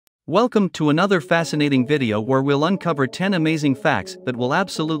Welcome to another fascinating video where we'll uncover 10 amazing facts that will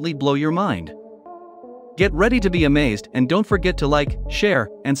absolutely blow your mind. Get ready to be amazed and don't forget to like, share,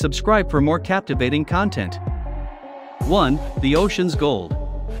 and subscribe for more captivating content. 1. The ocean's gold.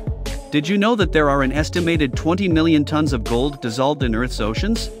 Did you know that there are an estimated 20 million tons of gold dissolved in Earth's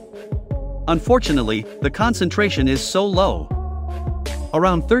oceans? Unfortunately, the concentration is so low,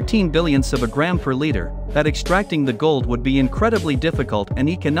 around 13 billionths of a gram per liter, that extracting the gold would be incredibly difficult and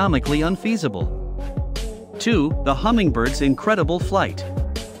economically unfeasible. 2. The hummingbird's incredible flight.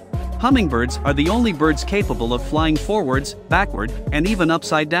 Hummingbirds are the only birds capable of flying forwards, backward, and even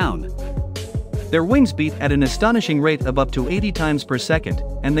upside down. Their wings beat at an astonishing rate of up to 80 times per second,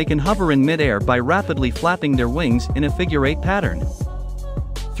 and they can hover in mid-air by rapidly flapping their wings in a figure-8 pattern.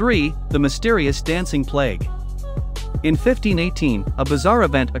 3. The mysterious dancing plague. In 1518, a bizarre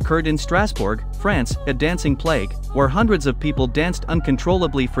event occurred in Strasbourg, France, a dancing plague, where hundreds of people danced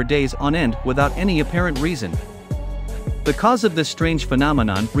uncontrollably for days on end without any apparent reason. The cause of this strange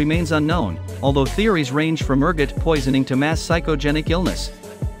phenomenon remains unknown, although theories range from ergot poisoning to mass psychogenic illness.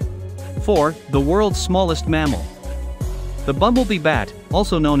 4. The world's smallest mammal. The bumblebee bat,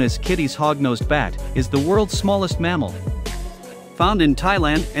 also known as Kitty's hog-nosed bat, is the world's smallest mammal, found in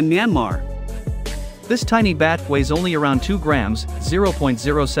Thailand and Myanmar. This tiny bat weighs only around 2 grams,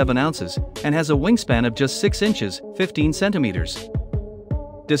 0.07 ounces, and has a wingspan of just 6 inches, 15 centimeters.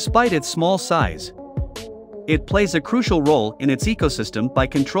 Despite its small size, it plays a crucial role in its ecosystem by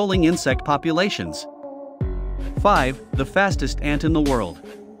controlling insect populations. 5. The fastest ant in the world.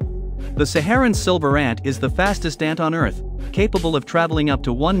 The Saharan silver ant is the fastest ant on Earth, capable of traveling up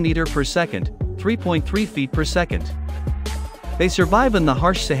to 1 meter per second, 3.3 feet per second. They survive in the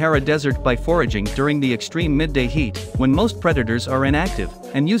harsh Sahara Desert by foraging during the extreme midday heat, when most predators are inactive,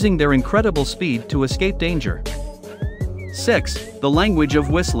 and using their incredible speed to escape danger. 6. The language of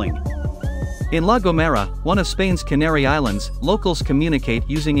whistling. In La Gomera, one of Spain's Canary Islands, locals communicate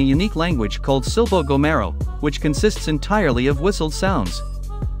using a unique language called Silbo Gomero, which consists entirely of whistled sounds.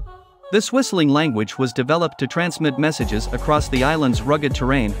 This whistling language was developed to transmit messages across the island's rugged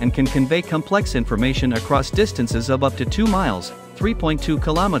terrain and can convey complex information across distances of up to 2 miles, 3.2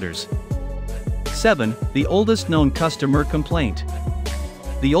 kilometers. 7. The oldest known customer complaint.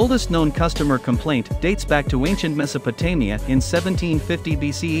 The oldest known customer complaint dates back to ancient Mesopotamia in 1750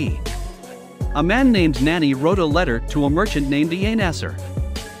 BCE. A man named Nani wrote a letter to a merchant named Eanasar,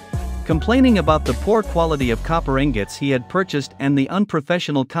 complaining about the poor quality of copper ingots he had purchased and the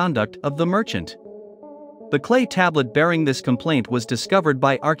unprofessional conduct of the merchant. The clay tablet bearing this complaint was discovered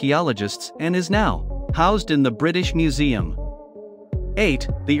by archaeologists and is now housed in the British Museum. 8.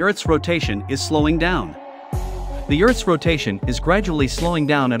 The Earth's rotation is slowing down. The Earth's rotation is gradually slowing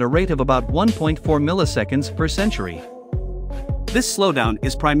down at a rate of about 1.4 milliseconds per century. This slowdown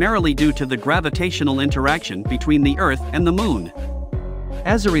is primarily due to the gravitational interaction between the Earth and the Moon.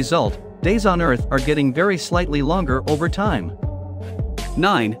 As a result, days on Earth are getting very slightly longer over time.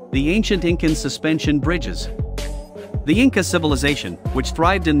 9. The ancient Incan suspension bridges. The Inca civilization, which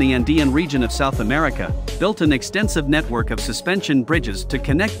thrived in the Andean region of South America, built an extensive network of suspension bridges to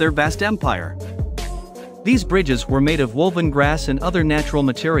connect their vast empire. These bridges were made of woven grass and other natural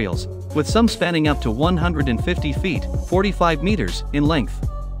materials, with some spanning up to 150 feet, 45 meters, in length.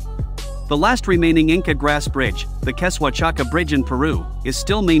 The last remaining Inca grass bridge, the Queshuachaca Bridge in Peru, is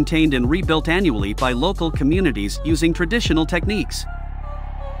still maintained and rebuilt annually by local communities using traditional techniques.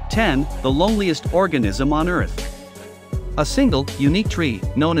 10. The loneliest organism on Earth. A single, unique tree,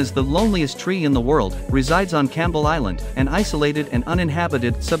 known as the loneliest tree in the world, resides on Campbell Island, an isolated and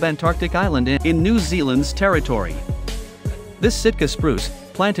uninhabited subantarctic island in New Zealand's territory. This Sitka spruce,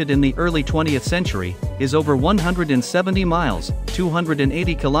 planted in the early 20th century, is over 170 miles,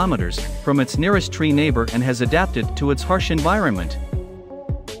 280 kilometers, from its nearest tree neighbor and has adapted to its harsh environment,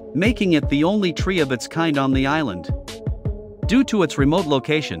 making it the only tree of its kind on the island. Due to its remote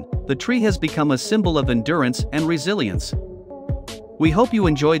location, the tree has become a symbol of endurance and resilience. We hope you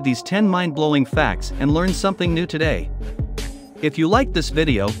enjoyed these 10 mind-blowing facts and learned something new today. If you liked this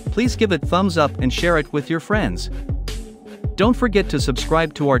video, please give it thumbs up and share it with your friends. Don't forget to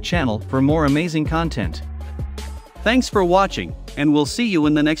subscribe to our channel for more amazing content. Thanks for watching, and we'll see you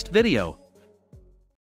in the next video.